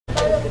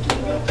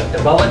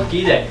The Bhagavad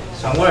Gita.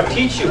 So I'm going to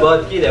teach you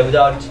Bhagavad Gita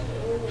without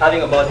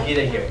having a Bhagavad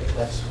Gita here.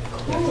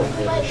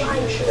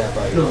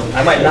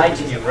 I might lie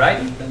to you,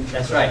 right?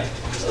 That's right.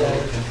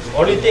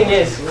 Only thing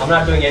is, I'm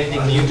not doing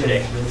anything new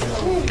today.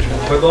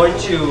 We're going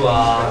to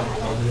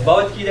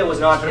Bhagavad Gita is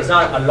not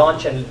a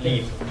launch and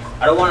leave.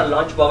 I don't want to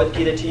launch Bhagavad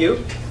Gita to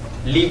you.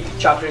 Leave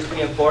chapters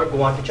 3 and 4,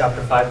 go on to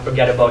chapter 5,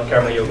 forget about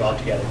Karma Yoga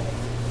altogether.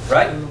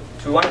 Right?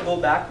 So we want to go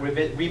back,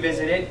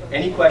 revisit it.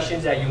 Any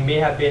questions that you may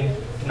have been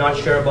not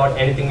sure about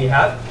anything we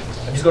have,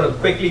 I'm just going to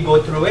quickly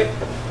go through it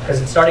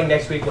because it's starting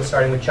next week. We're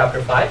starting with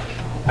chapter 5.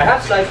 I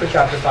have slides for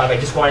chapter 5. I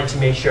just wanted to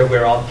make sure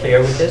we're all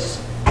clear with this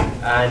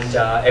and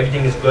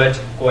everything is good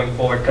going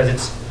forward because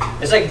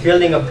it's like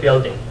building a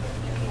building.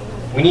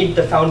 We need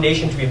the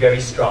foundation to be very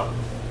strong.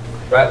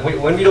 Right?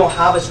 When we don't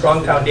have a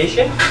strong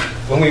foundation,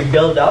 when we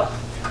build up,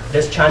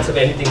 there's chance of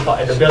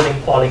the building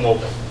falling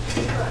over.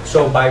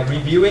 So by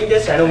reviewing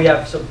this, I know we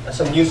have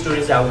some new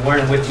students that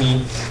weren't with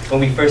me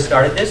when we first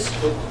started this.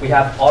 We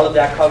have all of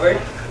that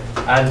covered.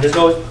 And there's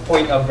no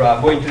point of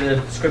going through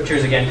the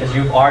scriptures again because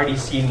you've already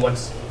seen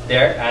what's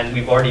there and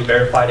we've already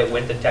verified it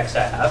with the text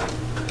I have.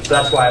 So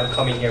that's why I'm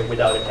coming here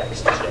without a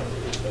text today.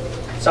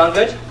 Sound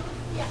good?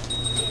 Yeah.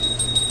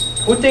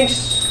 Who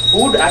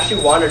would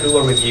actually want to do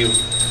a review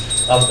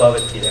of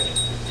Bhagavad Gita?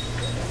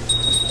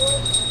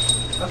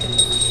 Okay.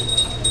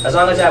 As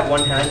long as I have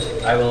one hand,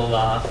 I will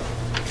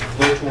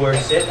go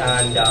towards it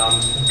and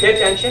pay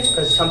attention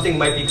because something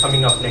might be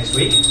coming up next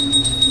week.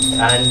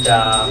 And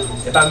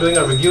if I'm doing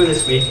a review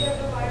this week,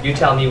 you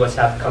tell me what's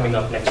coming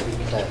up next week.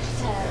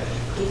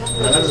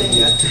 I'm not saying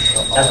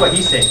that. That's what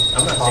he's saying.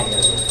 I'm not saying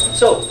that.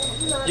 So,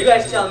 you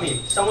guys tell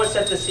me. Someone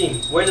set the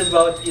scene. Where does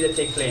Bhagavad Gita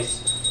take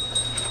place?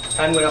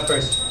 Hand went up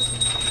first.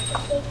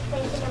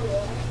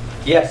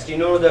 Yes. Do you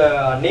know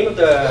the name of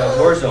the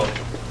war zone?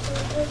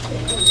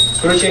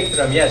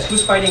 Kurukshetram. Yes.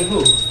 Who's fighting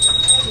who?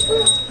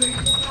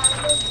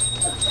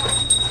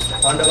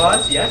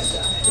 Pandavas. Yes.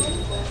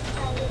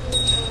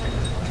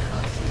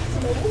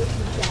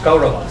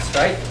 Kauravas,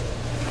 right?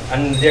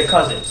 And they're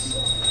cousins.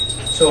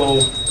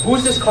 So,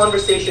 who's this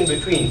conversation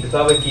between the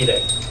Bhagavad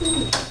Gita?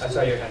 I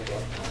saw your hand go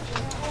up.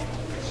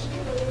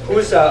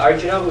 Who's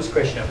Arjuna? Who's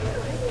Krishna?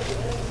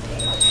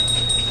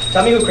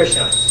 Tell me who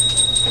Krishna is.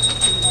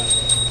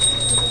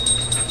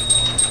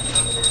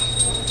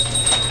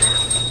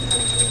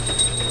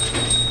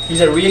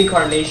 He's a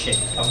reincarnation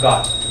of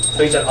God.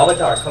 So he's an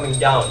avatar coming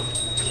down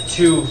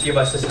to give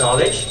us this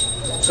knowledge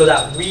so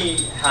that we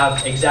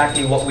have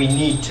exactly what we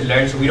need to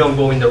learn so we don't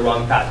go in the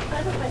wrong path. I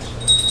have a question.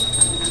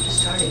 I'm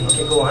just starting.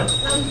 Okay, go on.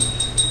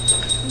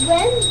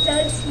 When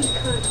does he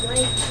come?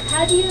 Like,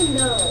 how do you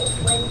know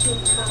when he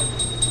comes?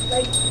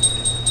 Like,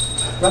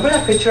 remember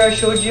that picture I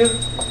showed you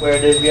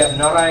where we have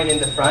Narayan in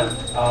the front,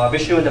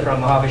 Vishnu in the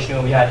front,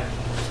 Mahavishnu. We had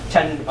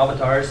 10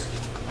 avatars.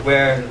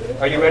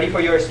 Are you ready for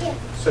yours? Yeah.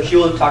 So she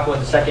will talk about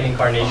the second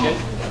incarnation.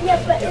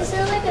 Yeah, but is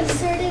there like a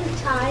certain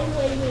time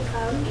when he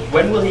comes?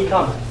 When will he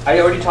come? I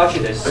already taught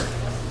you this.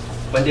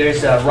 When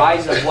there's a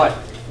rise of what?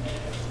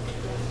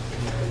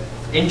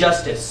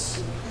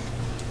 Injustice.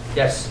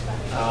 Yes.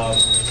 I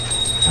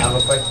have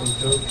a question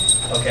too.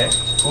 Okay.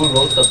 Who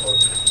wrote the book?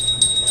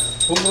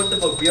 Who wrote the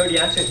book? We already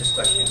answered this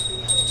question.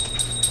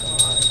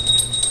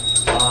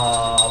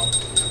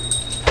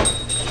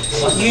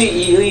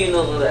 You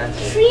know the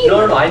answer.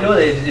 No, I know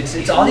that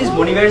it's all these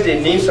Munivers, their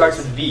name starts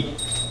with V.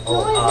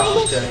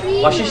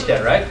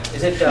 Vashishta, right?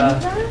 Is it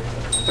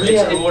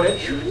Puliyar wrote it.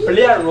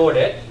 Puliyar wrote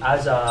it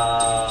as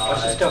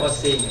Vashishta was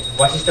saying it.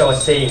 Vashishta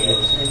was saying it.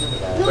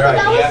 No, Where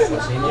but are you? that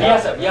was the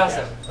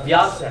Vyasa.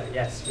 Vyasa,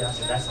 yes,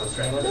 Vyasa, that sounds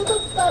right. No, but the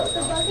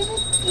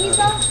Bhagavad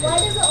Gita, why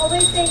does it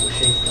always say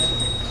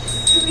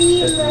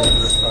Srimad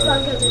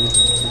Bhagavad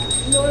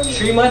Gita? Normally.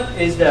 Srimad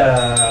is the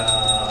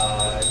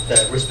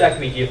respect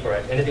we give for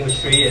it. Anything with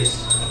Sri is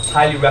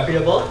highly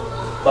reputable.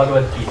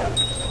 Bhagavad Gita,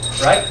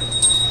 right?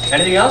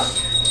 Anything else?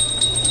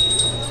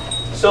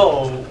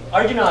 So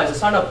Arjuna is the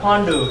son of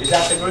Pandu. Is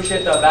at the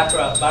Kurukshetra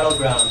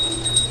battleground.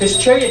 His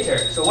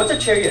charioteer. So what's a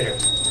charioteer?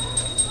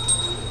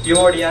 You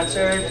already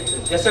answered.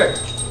 Yes, sir.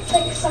 It's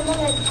like someone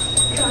that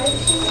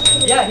drives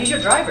you. Yeah, he's your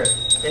driver.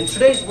 In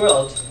today's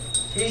world,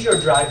 he's your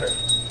driver.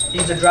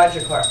 He's the drives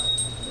your car.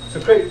 So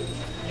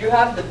you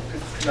have the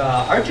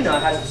Arjuna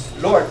has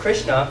his Lord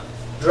Krishna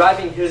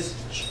driving his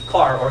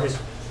car or his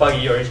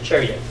buggy or his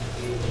chariot.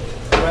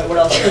 Right, what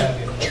else do I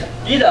have here?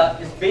 Gita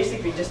is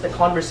basically just a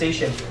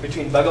conversation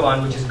between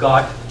Bhagavan, which is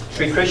God,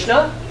 Sri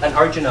Krishna, and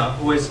Arjuna,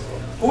 who is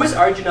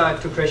Arjuna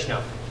to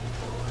Krishna?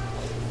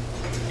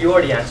 You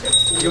already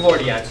answered. You've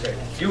already answered.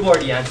 You've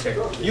already answered.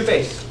 You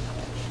face.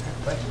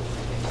 Right.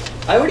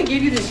 I already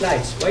gave you these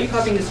slides. Why are you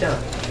copying this down?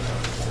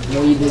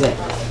 No, you do that.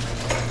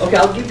 Okay,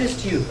 I'll give this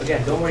to you.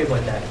 Again, don't worry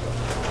about that.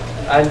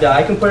 And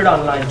I can put it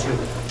online too.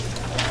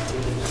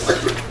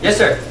 Yes,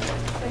 sir.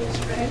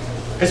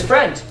 His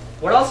friend.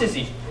 What else is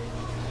he?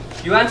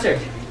 You answered.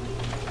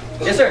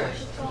 Yes, sir.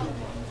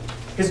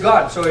 His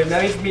God. So it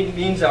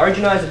means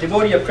Arjuna is a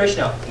devotee of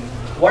Krishna.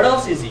 What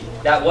else is he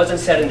that wasn't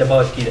said in the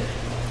Bhagavad Gita?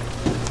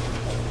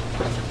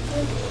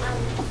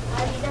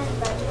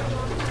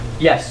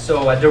 Yes,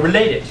 so they're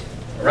related,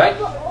 right?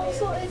 But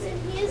also,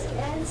 isn't he his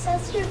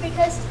ancestor?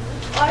 Because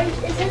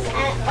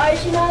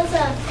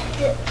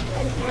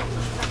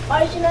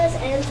Arjuna's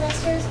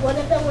ancestors, one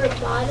of them were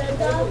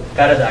Bharata.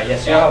 Bharata,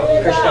 yes. You know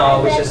how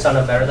Krishna, which is son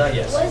of Bharata,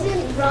 yes.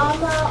 Wasn't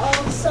Rama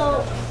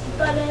also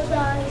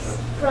Bharata's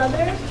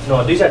brother?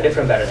 No, these are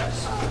different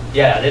Bharatas.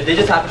 Yeah, they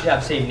just happen to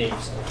have same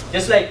names.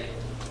 Just like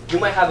you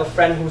might have a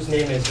friend whose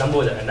name is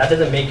Lambotharan, that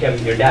doesn't make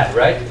him your dad,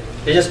 right?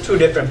 They're just two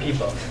different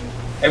people.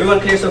 Everyone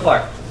clear so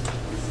far?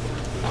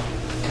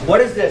 What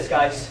is this,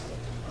 guys?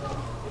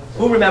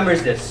 Who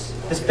remembers this?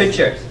 This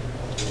picture?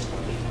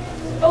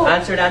 Oh.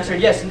 Answered,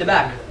 yes, in the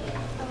back.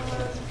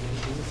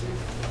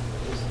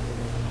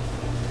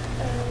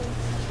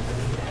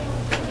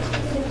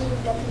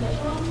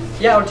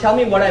 Yeah, or tell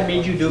me what I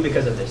made you do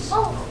because of this.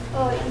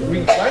 Why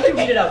don't you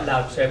read it out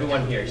loud so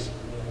everyone hears?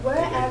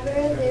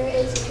 Wherever there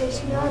is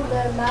Krishna,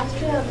 the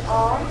master of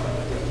all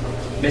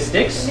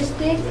Mystics?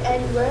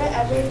 and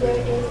wherever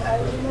there is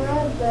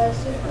Arjuna, the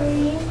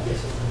supreme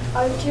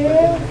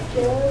archer,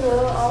 there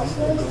will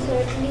also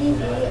certainly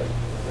be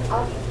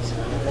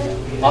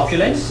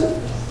Opulence?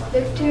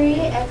 victory,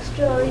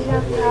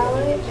 extraordinary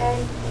power,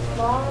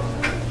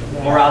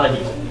 and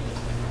Morality.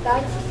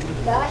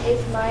 That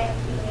is my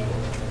opinion.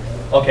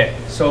 Okay,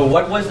 so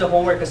what was the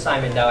homework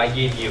assignment that I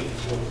gave you?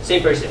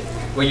 Same person.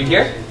 Were you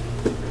here?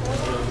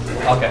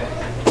 Okay.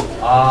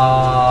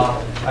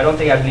 I don't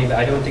think I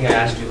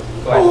asked you.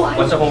 Go ahead.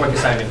 What's the homework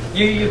assignment?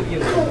 You.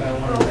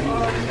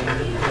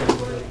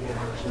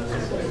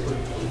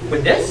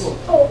 With this?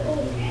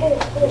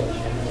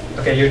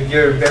 Okay,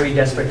 you're very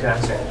desperate to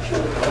answer.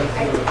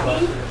 I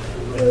think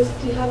it was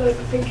to have a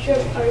picture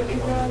of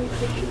Arjuna and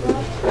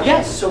Krishna.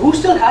 Yes, so who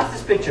still has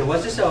this picture?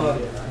 Was this a...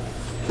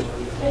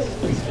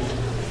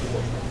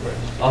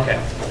 Okay,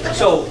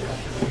 so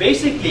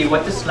basically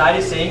what this slide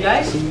is saying,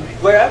 guys,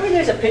 wherever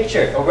there's a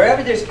picture, or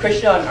wherever there's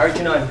Krishna and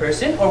Arjuna in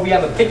person, or we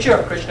have a picture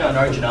of Krishna and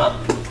Arjuna,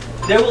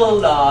 there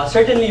will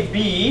certainly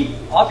be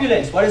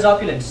opulence. What is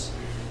opulence?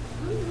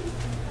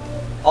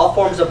 All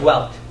forms of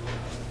wealth.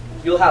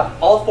 You'll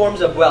have all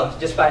forms of wealth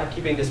just by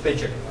keeping this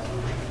picture.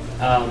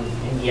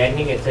 In the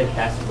ending, it said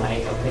that's my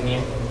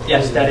opinion.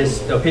 Yes, that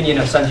is the opinion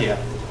of Sanjaya.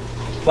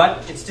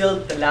 But it's still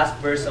the last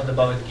verse of the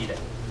Bhagavad Gita.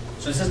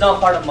 So this is not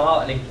part of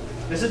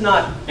this is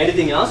not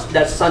anything else.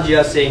 That's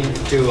Sanjaya saying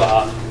to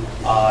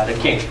the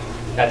king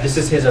that this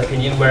is his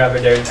opinion wherever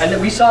there is.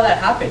 And we saw that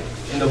happen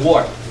in the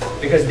war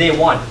because they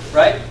won,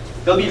 right?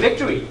 There'll be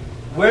victory.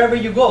 Wherever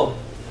you go,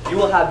 you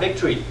will have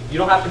victory. You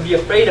don't have to be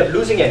afraid of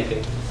losing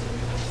anything.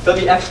 There'll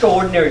be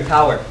extraordinary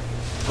power,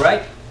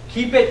 right?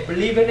 Keep it,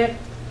 believe in it,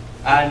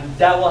 and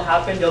that will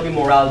happen. There'll be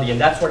morality, and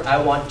that's what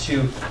I want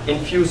to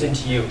infuse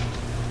into you.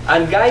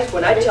 And guys,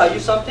 when I tell you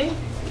something,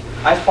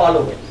 I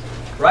follow it,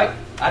 right?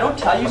 I don't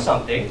tell you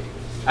something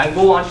and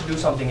go on to do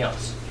something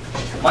else.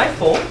 My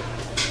phone,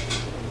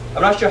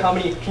 I'm not sure how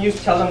many, can you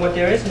tell them what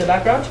there is in the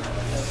background?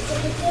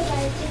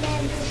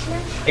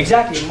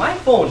 Exactly, my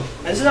phone,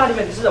 and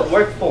this is a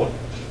work phone,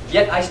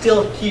 yet I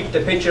still keep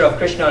the picture of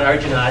Krishna and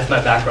Arjuna as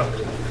my background.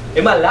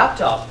 In my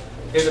laptop,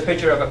 there's a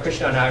picture of a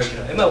Krishna and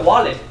Arjuna. In my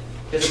wallet,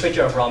 there's a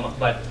picture of Rama,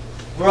 but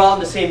we're all in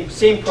the same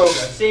program,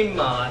 same,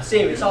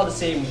 it's all the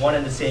same, one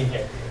and the same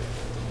here.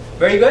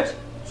 Very good?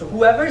 So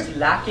whoever is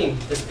lacking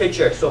this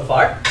picture so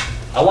far,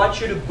 I want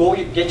you to go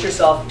get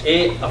yourself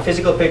a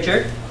physical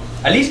picture.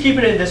 At least keep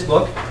it in this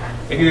book.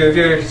 If you're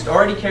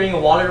already carrying a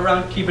wallet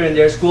around, keep it in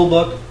there, school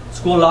book,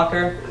 school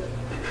locker.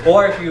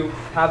 Or if you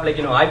have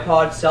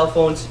iPods, cell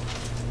phones,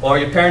 or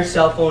your parents'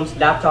 cell phones,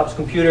 laptops,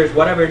 computers,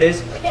 whatever it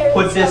is,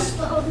 put this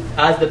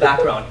as the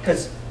background.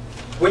 Because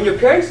when your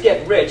parents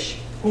get rich,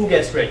 who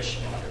gets rich?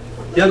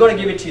 They're going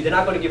to give it to you. They're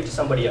not going to give it to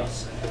somebody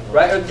else,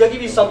 right? Or they'll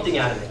give you something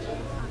out of it,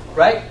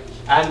 right?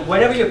 And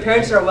whenever your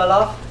parents are well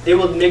off, they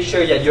will make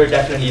sure that you're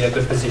definitely in a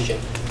good position.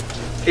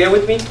 Clear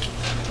with me?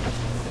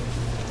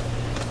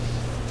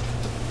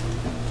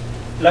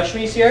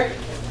 Lakshmi's here.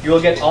 You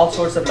will get all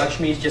sorts of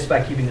Lakshmis just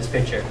by keeping this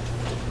picture.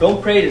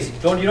 Don't pray this. You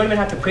don't even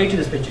have to pray to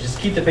this picture. Just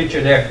keep the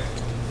picture there.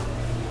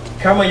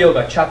 Karma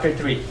Yoga, chapter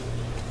 3.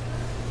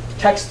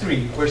 Text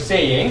 3, we're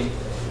saying,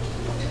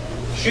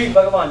 Sri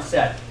Bhagavan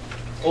said,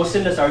 O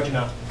sinless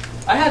Arjuna,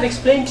 I have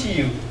explained to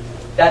you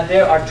that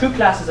there are two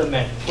classes of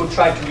men who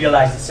try to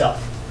realize the self.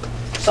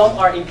 Some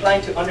are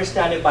inclined to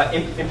understand it by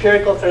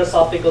empirical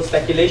philosophical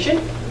speculation,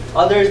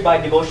 others by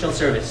devotional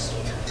service.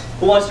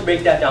 Who wants to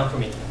break that down for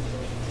me?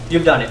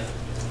 You've done it.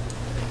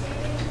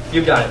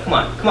 You've done it. Come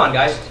on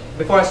guys.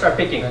 Before I start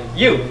picking,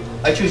 you,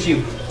 I choose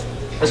you.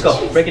 Let's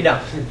go, break it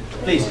down,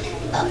 please.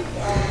 I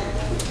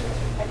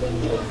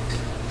think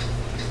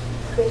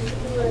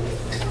basically what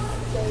it's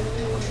saying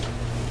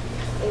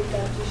is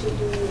that you should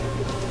do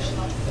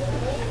devotional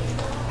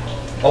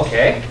service.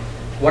 Okay,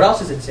 what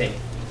else is it saying?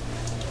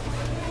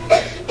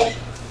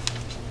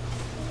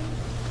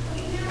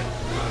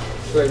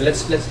 Wait,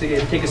 let's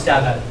take a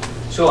stab at it.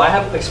 So I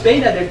have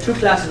explained that there are two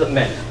classes of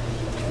men.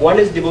 One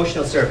is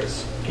devotional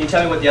service. Can you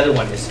tell me what the other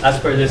one is, as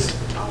per this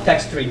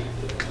text 3?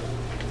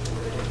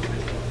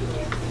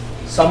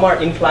 Some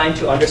are inclined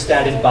to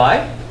understand it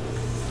by?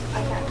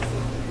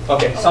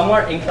 Okay, some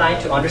are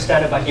inclined to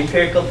understand about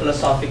empirical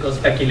philosophical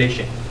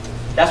speculation.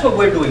 That's what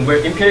we're doing.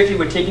 We're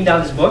taking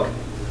down this book,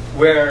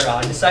 we're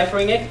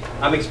deciphering it,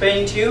 I'm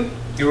explaining to you,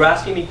 you're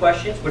asking me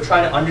questions, we're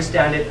trying to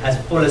understand it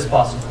as full as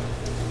possible.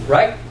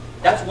 Right?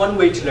 That's one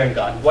way to learn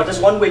God. What is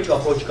one way to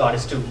approach God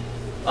is to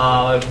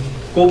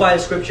go by the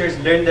scriptures,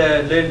 learn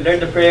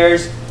the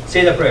prayers,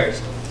 say the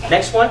prayers.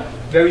 Next one,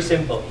 very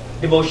simple,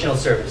 devotional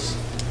service.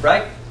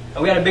 Right?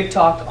 And we had a big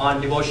talk on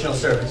devotional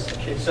service.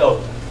 Okay,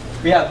 so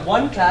we have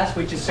one class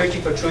which is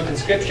searching for truth in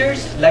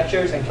scriptures,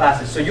 lectures, and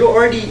classes. So you're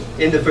already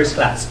in the first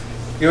class.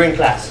 You're in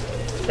class.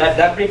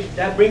 That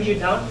brings you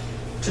down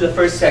to the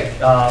first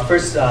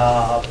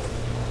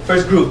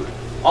group.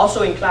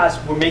 Also in class,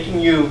 we're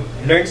making you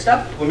learn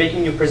stuff. We're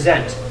making you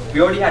present.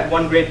 We already had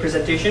one great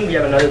presentation. We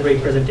have another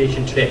great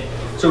presentation today.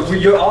 So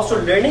you're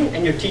also learning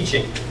and you're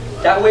teaching.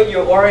 That way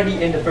you're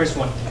already in the first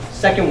one.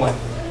 Second one,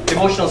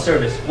 devotional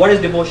service. What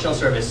is devotional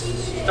service?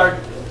 Start.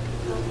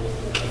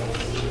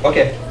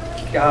 Okay.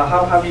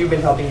 How have you been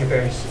helping your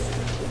parents?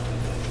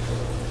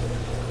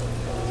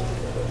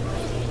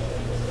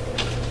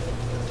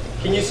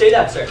 Can you say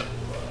that, sir?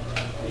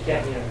 You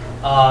can't hear.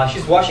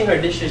 She's washing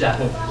her dishes at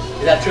home.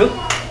 Is that true?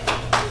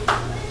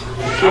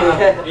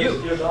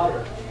 You. Your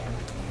daughter.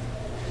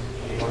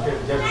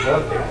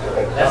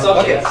 That's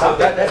okay.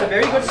 That's a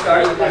very good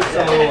start.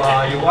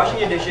 So you're washing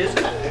your dishes.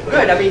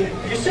 Good. I mean,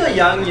 you're still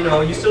young. You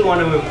know, you still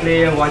want to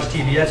play and watch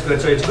TV. That's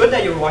good. So it's good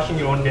that you're washing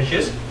your own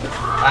dishes,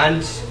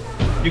 and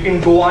you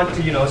can go on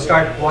to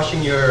start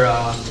washing your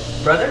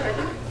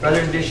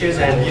brother's dishes,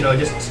 and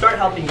just start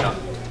helping out.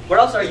 What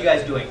else are you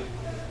guys doing?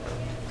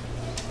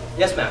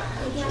 Yes, ma'am.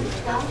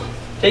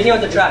 Taking out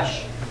the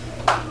trash.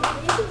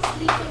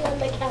 Sleeping on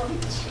the couch.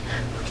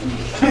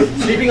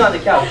 Sleeping on the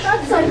couch.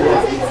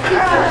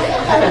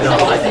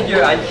 No, I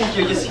think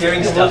you're just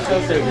hearing stuff.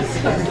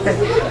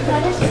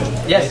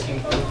 Yes. Making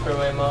food for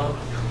my mom.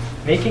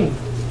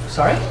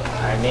 Sorry?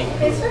 I make.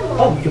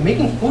 Oh, you're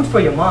making food for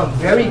your mom.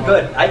 Very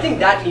good. I think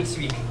that needs to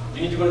be.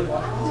 You need to go to the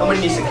bathroom. Somebody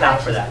needs to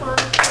clap for that.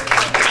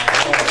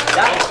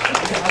 That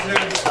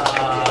deserves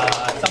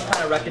some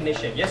kind of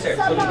recognition. Yes, sir.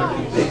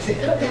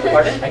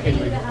 Pardon? I can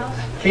read.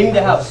 Cleaning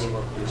the house.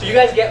 So you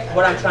guys get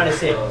what I'm trying to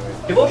say.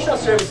 Devotional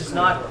service is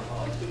not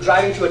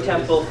driving to a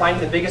temple,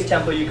 finding the biggest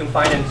temple you can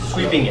find and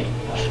sweeping it.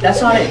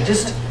 That's not it.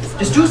 Just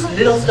do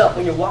little stuff.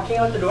 When you're walking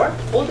out the door,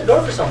 hold the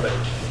door for somebody.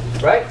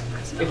 Right?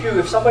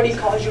 If somebody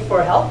calls you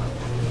for help,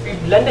 you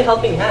lend a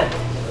helping hand.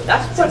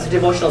 That's what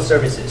devotional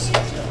service is.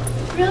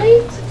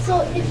 Really?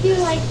 So if you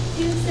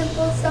do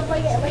simple stuff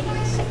like that, like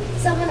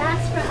someone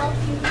asks for help,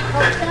 you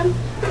help them?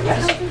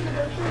 Yes. Help in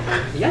devotional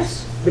service?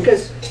 Yes,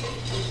 because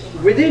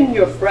within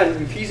your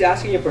friend, if he's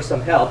asking you for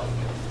some help,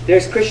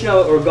 there's Krishna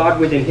or God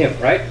within him,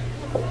 right?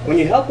 When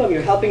you help him,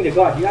 you're helping the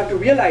God. You have to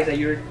realize that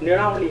you're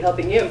not only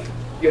helping him,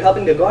 you're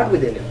helping the God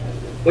within him.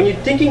 When you're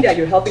thinking that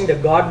you're helping the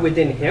God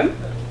within him,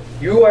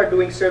 you are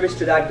doing service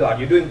to that God.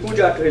 You're doing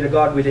puja to the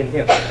God within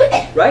him,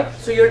 right?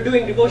 So you're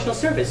doing devotional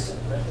service.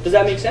 Does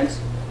that make sense?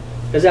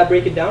 Does that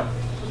break it down?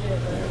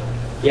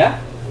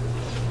 Yeah?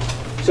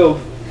 So,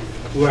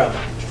 where am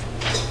I?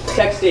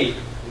 Text 8.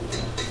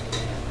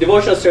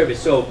 Devotional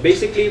service. So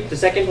basically, the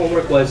second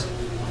homework was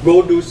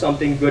go do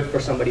something good for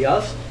somebody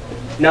else.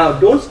 Now,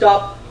 don't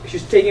stop.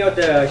 She's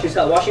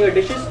washing her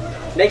dishes.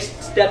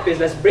 Next step is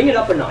let's bring it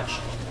up a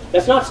notch.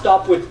 Let's not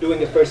stop with doing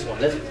the first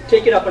one. Let's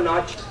take it up a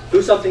notch.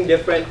 Do something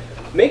different.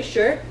 Make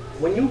sure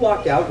when you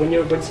walk out,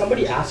 when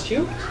somebody asks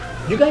you,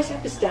 you guys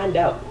have to stand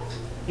out.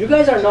 You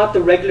guys are not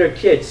the regular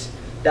kids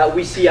that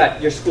we see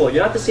at your school.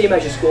 You're not the same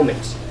as your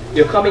schoolmates.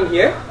 You're coming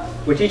here.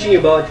 We're teaching you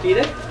Bhagavad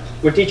Gita.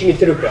 We're teaching you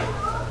Tirupura.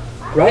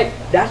 Right?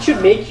 That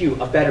should make you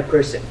a better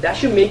person. That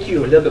should make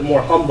you a little bit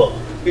more humble.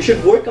 You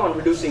should work on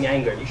reducing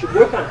anger. You should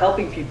work on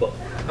helping people.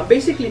 And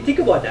basically think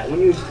about that. When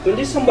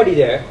there's somebody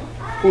there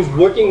who's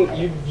working,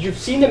 you've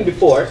seen them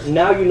before,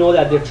 now you know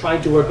that they're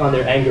trying to work on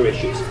their anger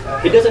issues.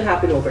 It doesn't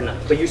happen overnight,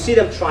 but you see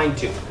them trying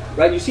to.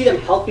 Right? You see them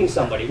helping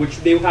somebody, which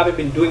they haven't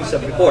been doing so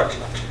before.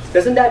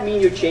 Doesn't that mean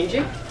you're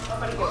changing?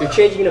 You're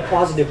changing in a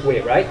positive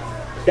way, right?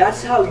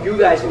 That's how you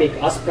guys make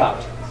us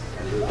proud.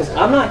 Because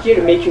I'm not here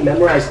to make you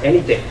memorize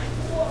anything.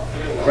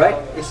 Right?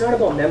 It's not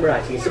about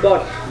memorizing. It's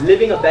about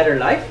living a better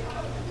life.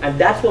 And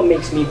that's what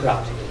makes me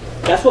proud.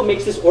 That's what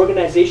makes this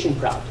organization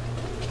proud.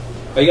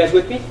 Are you guys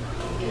with me?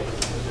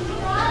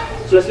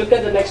 So let's look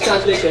at the next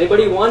translation.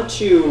 Anybody want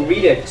to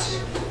read it?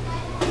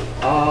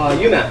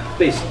 You ma'am,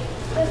 please.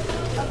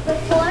 The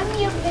form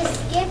you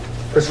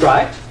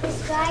Prescribed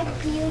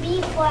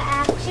beauty for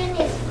action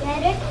is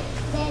better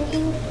than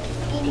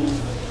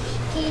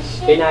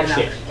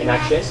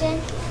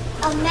inaction.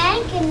 A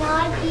man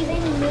cannot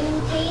even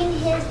maintain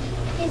his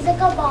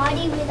physical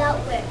body without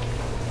work.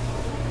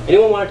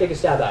 Anyone want to take a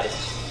stab at it?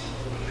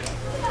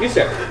 You,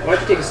 sir. Why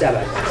don't you take a stab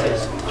at it? It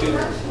says,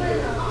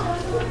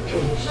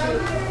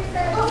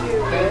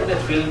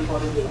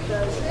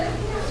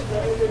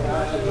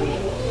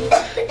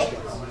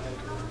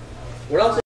 what else?